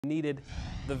Needed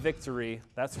the victory.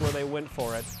 That's where they went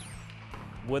for it.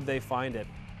 Would they find it?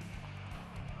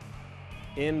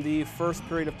 In the first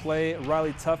period of play,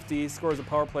 Riley Tufte scores a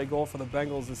power play goal for the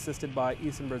Bengals, assisted by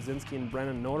Easton Brzezinski and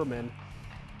Brandon Noterman.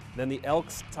 Then the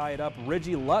Elks tie it up.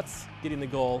 Reggie Lutz getting the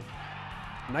goal.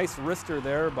 Nice wrister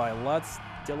there by Lutz,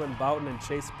 Dylan Boughton, and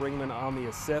Chase Springman on the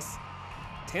assists.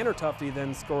 Tanner Tufte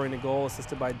then scoring a goal,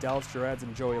 assisted by Dallas Gerads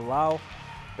and Joey Lau.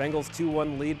 Bengals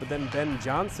 2-1 lead, but then Ben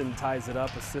Johnson ties it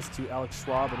up, assist to Alex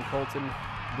Schwab and Colton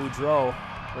Boudreau.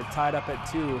 We're tied up at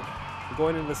 2. We're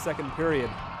going into the second period.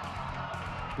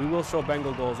 We will show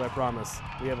Bengal goals, I promise.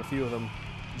 We have a few of them.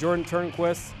 Jordan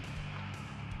Turnquist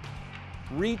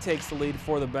retakes the lead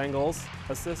for the Bengals.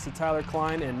 Assist to Tyler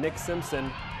Klein and Nick Simpson.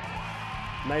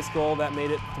 Nice goal, that made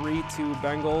it 3-2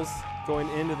 Bengals going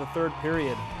into the third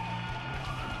period.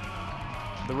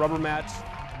 The rubber match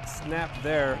snapped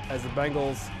there as the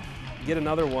Bengals get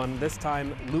another one. This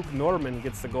time, Luke Norman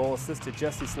gets the goal, assist to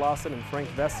Jesse Slauson and Frank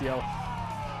Vesio.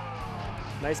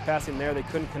 Nice passing there. They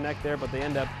couldn't connect there, but they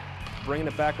end up bringing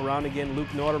it back around again.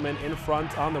 Luke Norman in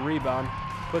front on the rebound,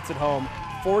 puts it home.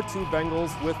 4-2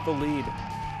 Bengals with the lead.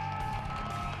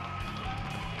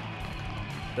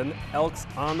 Then Elks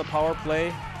on the power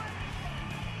play.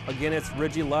 Again, it's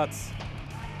Reggie Lutz.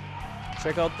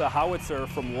 Check out the howitzer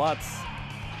from Lutz.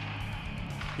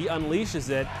 He unleashes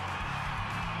it.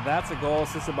 That's a goal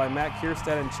assisted by Matt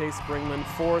Kierstead and Chase Springman.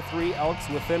 4-3 Elks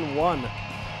within 1.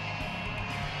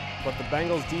 But the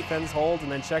Bengals defense holds,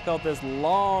 and then check out this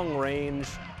long range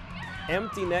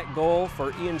empty net goal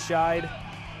for Ian Scheid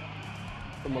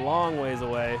from a long ways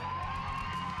away.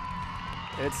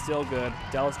 It's still good.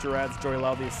 Dallas Gerads, Joey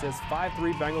Lau the assist.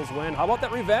 5-3 Bengals win. How about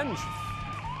that revenge?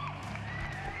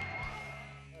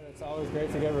 It's always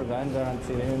great to get revenge on a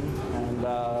team, and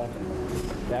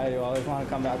yeah, you always want to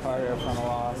come back harder from a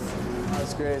loss.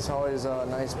 It's great. It's always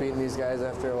nice beating these guys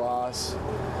after a loss.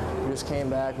 We just came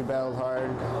back, we battled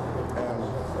hard,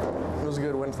 and it was a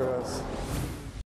good win for us.